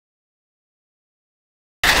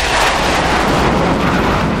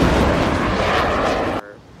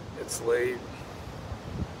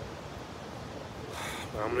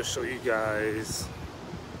to show you guys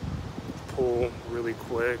the pool really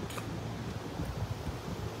quick.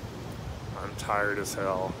 I'm tired as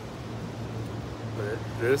hell, but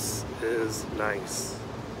this is nice.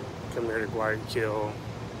 Come here to Guayaquil,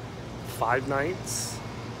 5 nights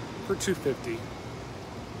for $250.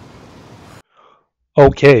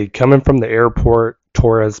 Okay, coming from the airport,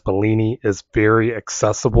 Torre Bellini is very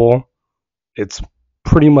accessible. It's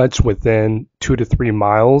pretty much within 2 to 3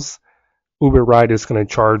 miles. Uber ride is going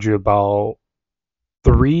to charge you about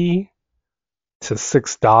 $3 to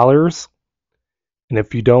 $6. And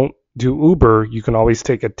if you don't do Uber, you can always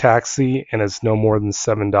take a taxi, and it's no more than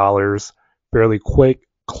 $7. Fairly quick,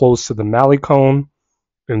 close to the Malecon,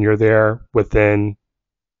 and you're there within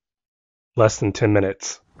less than 10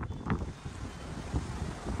 minutes.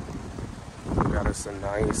 Got us a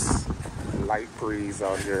nice light breeze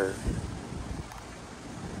out here.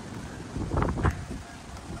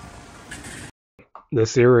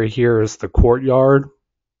 This area here is the courtyard.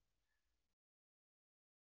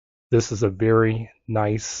 This is a very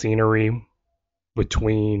nice scenery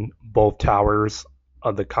between both towers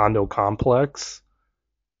of the condo complex.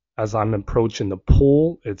 As I'm approaching the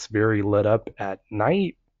pool, it's very lit up at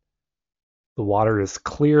night. The water is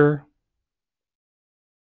clear.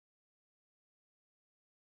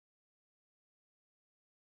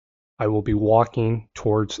 I will be walking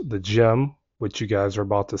towards the gym, which you guys are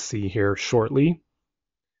about to see here shortly.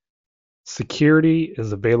 Security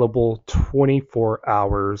is available 24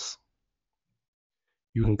 hours.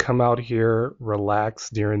 You can come out here,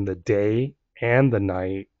 relax during the day and the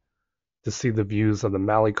night to see the views of the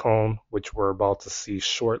Malecon, which we're about to see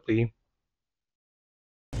shortly.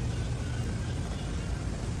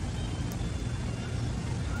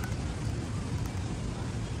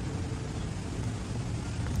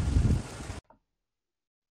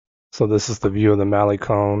 So this is the view of the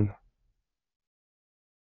Malecon,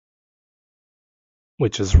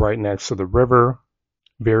 which is right next to the river,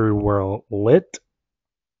 very well lit.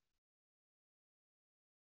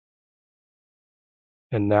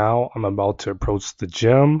 And now I'm about to approach the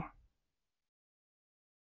gym.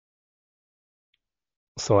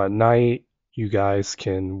 So at night, you guys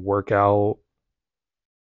can work out,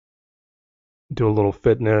 do a little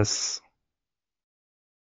fitness.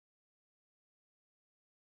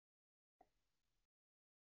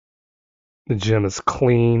 The gym is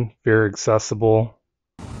clean, very accessible.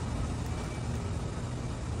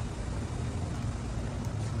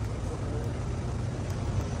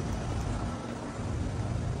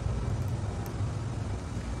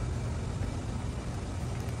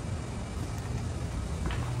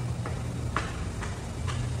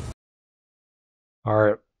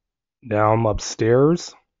 Alright, now I'm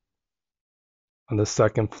upstairs on the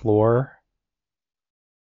second floor.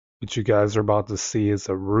 What you guys are about to see is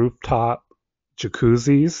a rooftop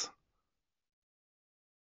jacuzzis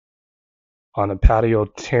on a patio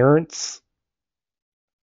terrace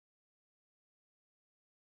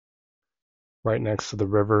right next to the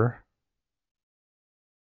river.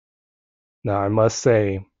 Now I must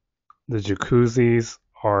say the jacuzzis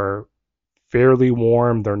are fairly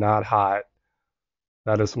warm, they're not hot.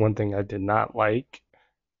 That is one thing I did not like.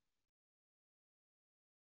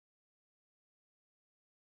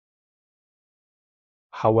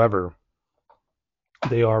 However,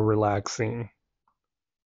 they are relaxing.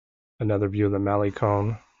 Another view of the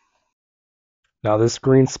Malecon. Now this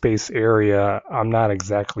green space area, I'm not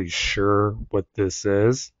exactly sure what this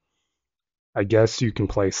is. I guess you can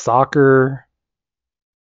play soccer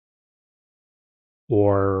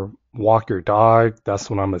or walk your dog. That's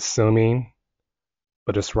what I'm assuming.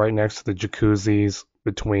 But it's right next to the jacuzzis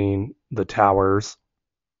between the towers.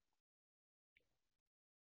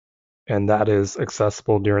 And that is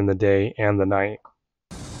accessible during the day and the night.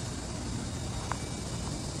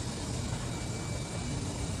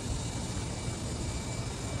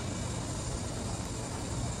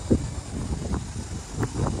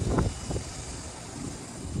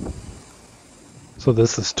 So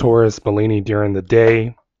this is Torre Bellini during the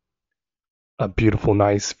day. A beautiful,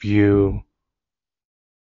 nice view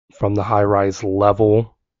from the high-rise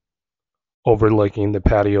level overlooking the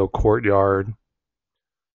patio courtyard.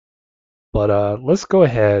 But let's go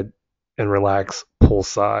ahead and relax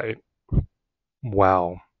poolside.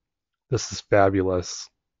 Wow, this is fabulous.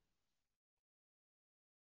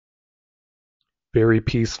 Very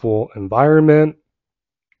peaceful environment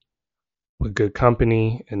with good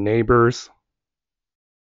company and neighbors.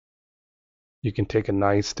 You can take a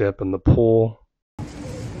nice dip in the pool.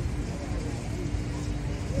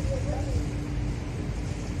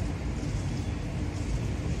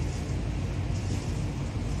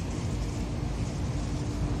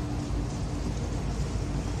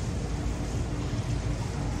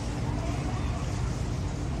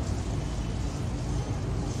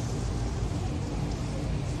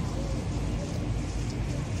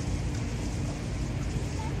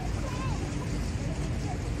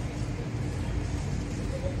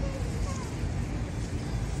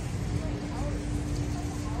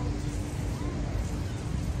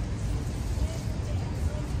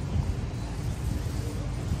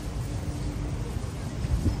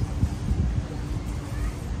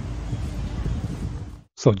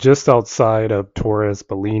 So just outside of Torre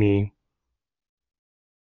Bellini,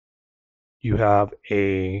 you have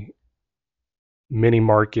a mini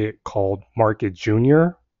market called Market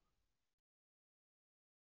Junior.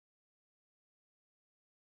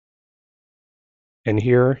 And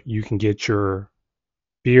here you can get your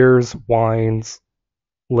beers, wines,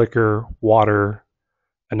 liquor, water,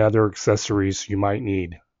 and other accessories you might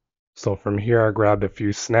need. So from here I grabbed a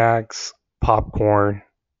few snacks, popcorn,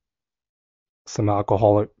 some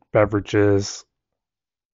alcoholic beverages,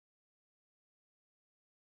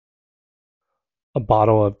 a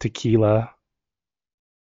bottle of tequila,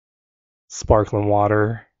 sparkling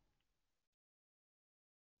water.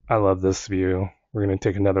 I love this view. We're going to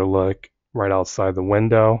take another look right outside the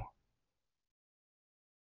window.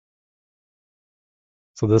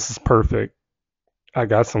 So this is perfect. I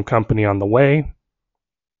got some company on the way,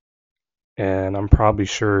 and I'm probably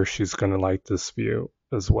sure she's going to like this view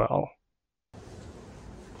as well.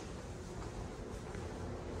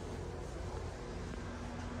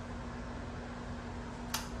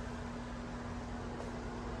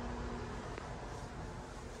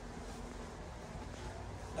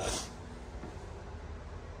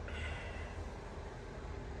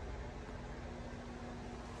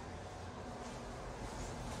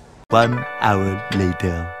 One hour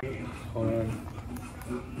later. Hold on.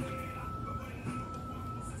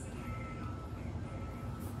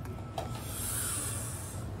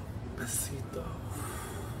 Besito.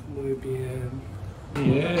 Muy bien.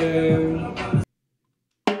 Bien.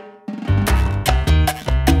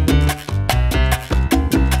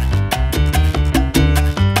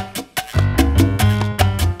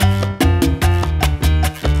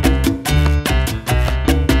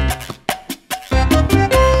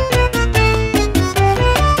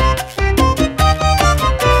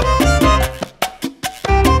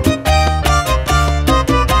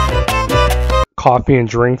 Coffee and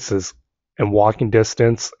drinks is in walking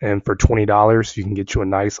distance, and for $20 you can get you a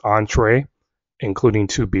nice entree, including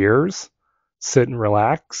 2 beers, sit and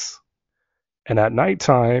relax, and at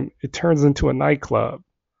nighttime it turns into a nightclub.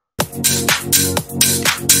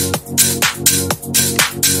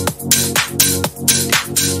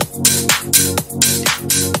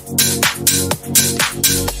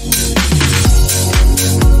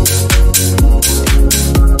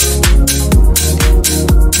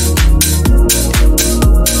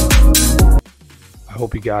 I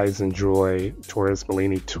hope you guys enjoy Torre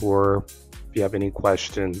Bellini tour. If you have any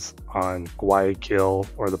questions on Guayaquil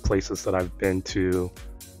or the places that I've been to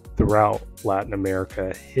throughout Latin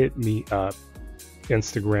America, hit me up.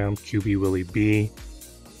 Instagram, QBWillieB.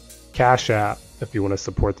 Cash App if you want to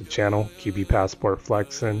support the channel, QB Passport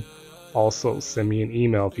Flexin'. Also, send me an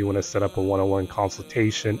email if you want to set up a one-on-one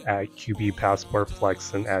consultation at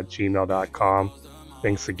qbpassportflexin@gmail.com.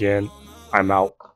 Thanks again. I'm out.